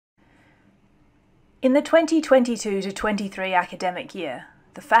In the 2022-23 academic year,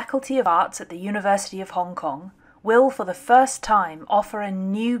 the Faculty of Arts at the University of Hong Kong will for the first time offer a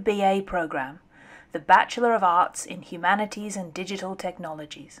new BA program, the Bachelor of Arts in Humanities and Digital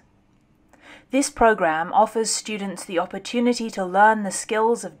Technologies. This program offers students the opportunity to learn the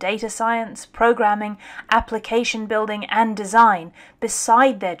skills of data science, programming, application building, and design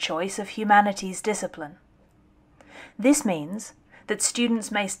beside their choice of humanities discipline. This means that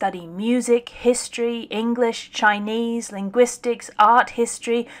students may study music, history, English, Chinese, linguistics, art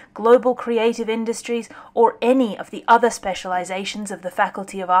history, global creative industries, or any of the other specializations of the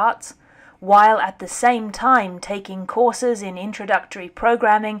Faculty of Arts, while at the same time taking courses in introductory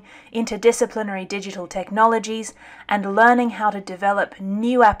programming, interdisciplinary digital technologies, and learning how to develop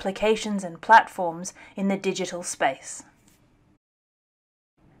new applications and platforms in the digital space.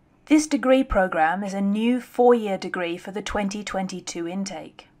 This degree program is a new 4-year degree for the 2022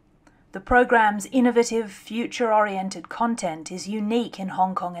 intake. The program's innovative, future-oriented content is unique in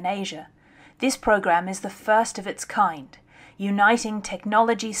Hong Kong and Asia. This program is the first of its kind, uniting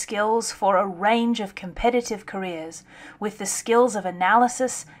technology skills for a range of competitive careers with the skills of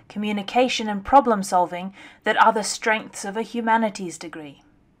analysis, communication, and problem-solving that are the strengths of a humanities degree.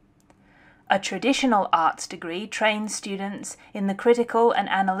 A traditional arts degree trains students in the critical and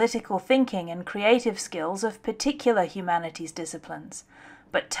analytical thinking and creative skills of particular humanities disciplines,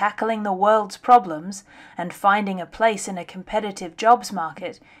 but tackling the world's problems and finding a place in a competitive jobs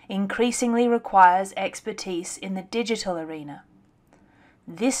market increasingly requires expertise in the digital arena.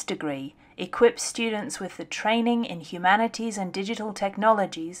 This degree equips students with the training in humanities and digital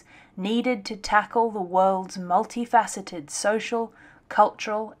technologies needed to tackle the world's multifaceted social,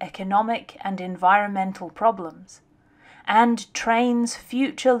 cultural, economic, and environmental problems, and trains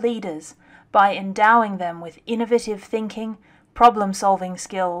future leaders by endowing them with innovative thinking, problem-solving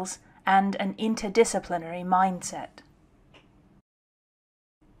skills, and an interdisciplinary mindset.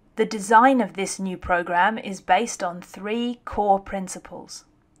 The design of this new program is based on 3 core principles.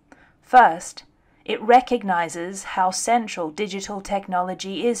 First, it recognizes how central digital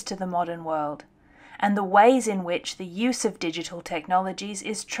technology is to the modern world, and the ways in which the use of digital technologies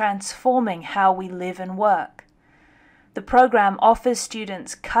is transforming how we live and work. The program offers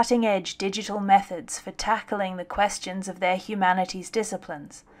students cutting-edge digital methods for tackling the questions of their humanities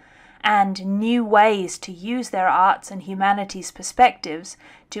disciplines, and new ways to use their arts and humanities perspectives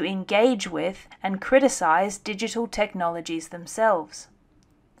to engage with and criticize digital technologies themselves.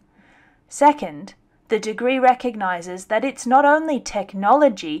 Second, the degree recognizes that it's not only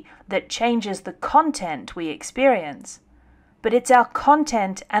technology that changes the content we experience, but it's our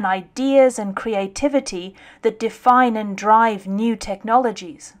content and ideas and creativity that define and drive new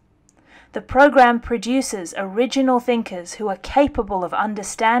technologies. The program produces original thinkers who are capable of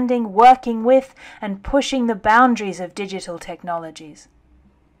understanding, working with, and pushing the boundaries of digital technologies.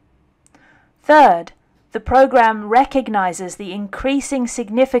 Third, the program recognizes the increasing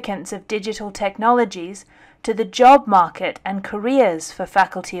significance of digital technologies to the job market and careers for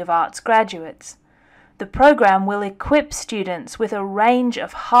Faculty of Arts graduates. The program will equip students with a range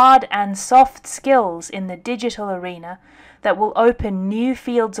of hard and soft skills in the digital arena that will open new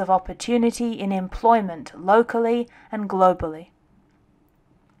fields of opportunity in employment locally and globally.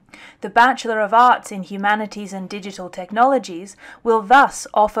 The Bachelor of Arts in Humanities and Digital Technologies will thus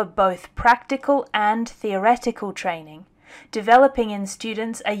offer both practical and theoretical training, developing in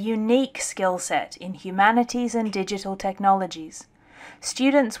students a unique skill set in humanities and digital technologies.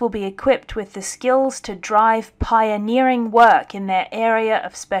 Students will be equipped with the skills to drive pioneering work in their area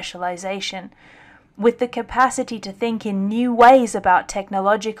of specialization, with the capacity to think in new ways about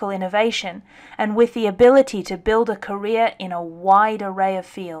technological innovation, and with the ability to build a career in a wide array of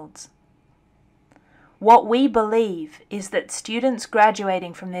fields. What we believe is that students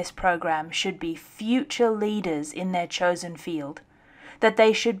graduating from this program should be future leaders in their chosen field, that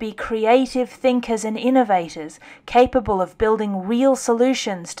they should be creative thinkers and innovators capable of building real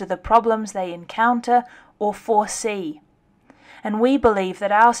solutions to the problems they encounter or foresee. And we believe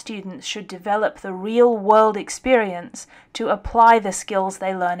that our students should develop the real-world experience to apply the skills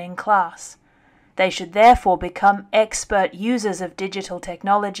they learn in class. They should therefore become expert users of digital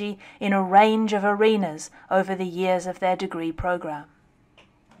technology in a range of arenas over the years of their degree program.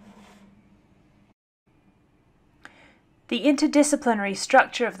 The interdisciplinary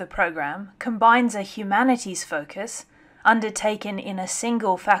structure of the program combines a humanities focus, undertaken in a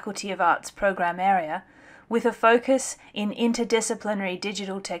single Faculty of Arts program area, with a focus in interdisciplinary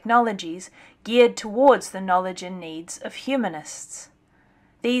digital technologies geared towards the knowledge and needs of humanists.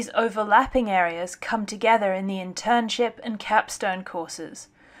 These overlapping areas come together in the internship and capstone courses,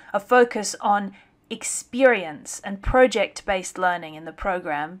 a focus on experience and project-based learning in the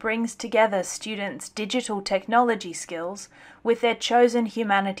program brings together students' digital technology skills with their chosen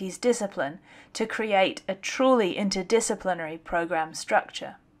humanities discipline to create a truly interdisciplinary program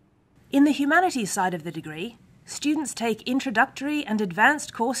structure. In the humanities side of the degree, students take introductory and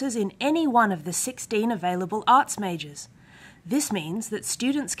advanced courses in any one of the 16 available arts majors. This means that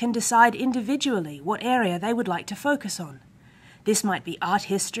students can decide individually what area they would like to focus on. This might be art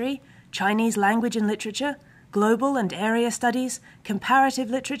history, Chinese language and literature, global and area studies, comparative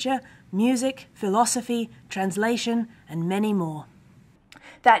literature, music, philosophy, translation, and many more.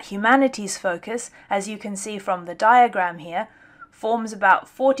 That humanities focus, as you can see from the diagram here, forms about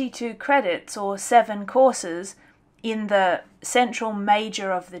 42 credits or 7 courses in the central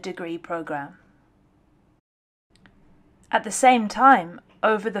major of the degree program. At the same time,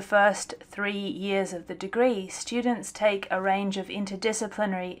 over the first 3 years of the degree, students take a range of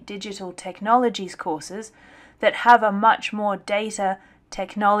interdisciplinary digital technologies courses that have a much more data,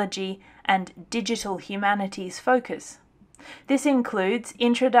 technology, and digital humanities focus. This includes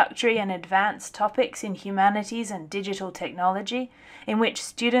introductory and advanced topics in humanities and digital technology, in which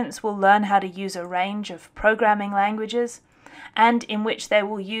students will learn how to use a range of programming languages, and in which they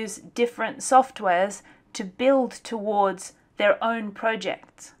will use different softwares to build towards their own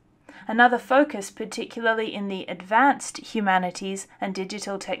projects. Another focus, particularly in the Advanced Humanities and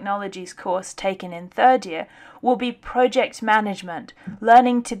Digital Technologies course taken in 3rd year, will be project management,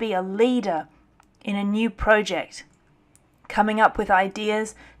 learning to be a leader in a new project, coming up with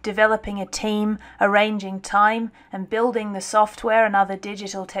ideas, developing a team, arranging time, and building the software and other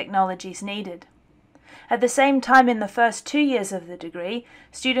digital technologies needed. At the same time, in the first 2 years of the degree,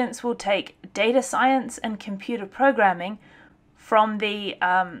 students will take data science and computer programming from the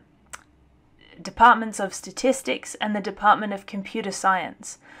Departments of Statistics and the Department of Computer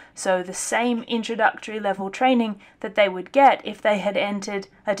Science. So the same introductory level training that they would get if they had entered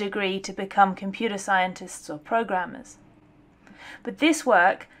a degree to become computer scientists or programmers. But this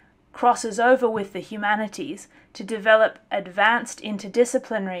work crosses over with the humanities to develop advanced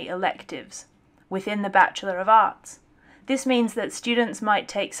interdisciplinary electives within the Bachelor of Arts. This means that students might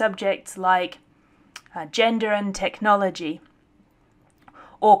take subjects like gender and technology,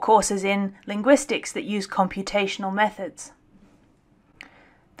 or courses in linguistics that use computational methods.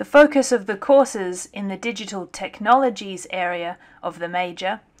 The focus of the courses in the digital technologies area of the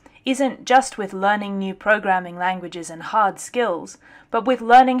major isn't just with learning new programming languages and hard skills, but with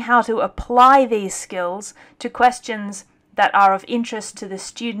learning how to apply these skills to questions that are of interest to the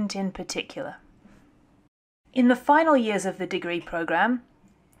student in particular. In the final years of the degree program,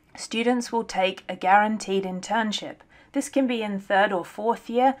 students will take a guaranteed internship. This can be in 3rd or 4th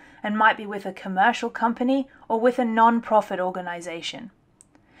year and might be with a commercial company or with a non-profit organization.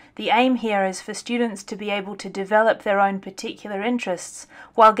 The aim here is for students to be able to develop their own particular interests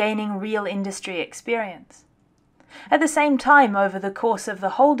while gaining real industry experience. At the same time, over the course of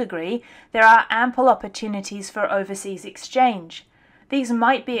the whole degree, there are ample opportunities for overseas exchange. These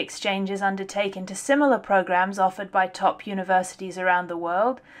might be exchanges undertaken to similar programs offered by top universities around the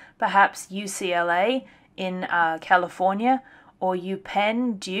world, perhaps UCLA in California, or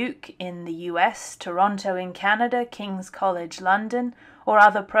UPenn, Duke in the US, Toronto in Canada, King's College London, or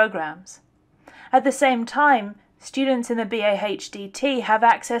other programs. At the same time, students in the BA HDT have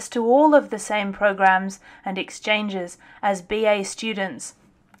access to all of the same programs and exchanges as BA students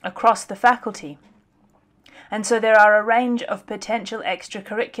across the faculty. And so there are a range of potential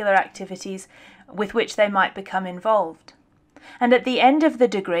extracurricular activities with which they might become involved. And at the end of the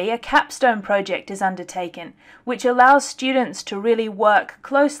degree, a capstone project is undertaken, which allows students to really work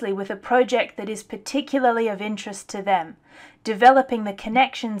closely with a project that is particularly of interest to them, developing the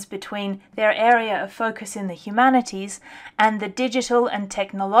connections between their area of focus in the humanities and the digital and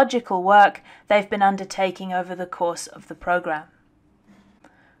technological work they've been undertaking over the course of the program.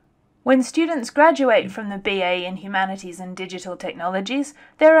 When students graduate from the BA in Humanities and Digital Technologies,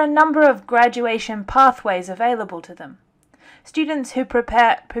 there are a number of graduation pathways available to them. Students who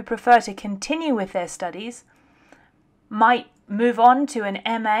prefer to continue with their studies might move on to an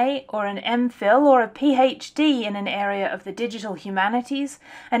MA or an MPhil or a PhD in an area of the digital humanities,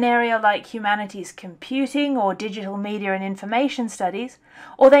 an area like humanities computing or digital media and information studies,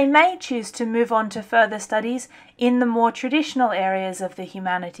 or they may choose to move on to further studies in the more traditional areas of the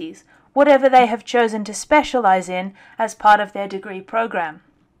humanities, whatever they have chosen to specialize in as part of their degree program.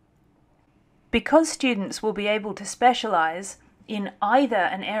 Because students will be able to specialize in either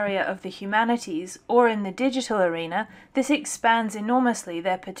an area of the humanities or in the digital arena, this expands enormously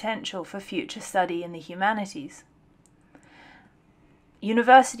their potential for future study in the humanities.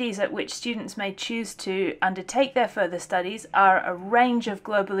 Universities at which students may choose to undertake their further studies are a range of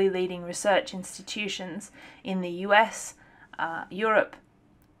globally leading research institutions in the US, Europe,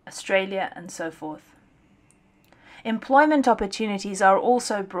 Australia, and so forth. Employment opportunities are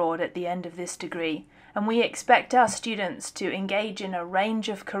also broad at the end of this degree, and we expect our students to engage in a range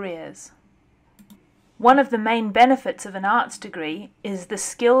of careers. One of the main benefits of an arts degree is the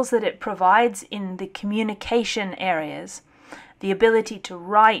skills that it provides in the communication areas. The ability to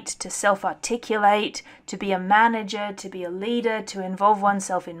write, to self-articulate, to be a manager, to be a leader, to involve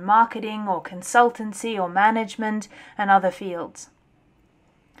oneself in marketing or consultancy or management and other fields.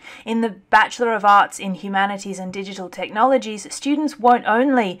 In the Bachelor of Arts in Humanities and Digital Technologies, students won't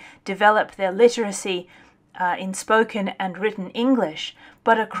only develop their literacy in spoken and written English,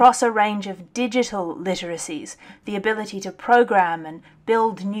 but across a range of digital literacies, the ability to program and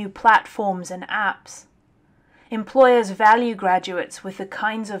build new platforms and apps. Employers value graduates with the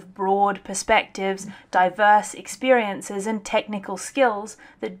kinds of broad perspectives, diverse experiences, and technical skills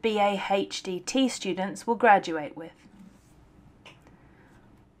that BA HDT students will graduate with.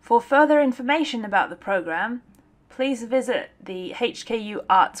 For further information about the program, please visit the HKU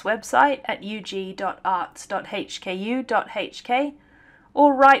Arts website at ug.arts.hku.hk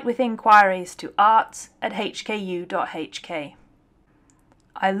or write with inquiries to arts@hku.hk.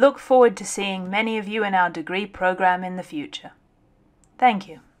 I look forward to seeing many of you in our degree program in the future. Thank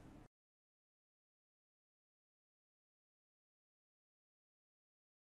you.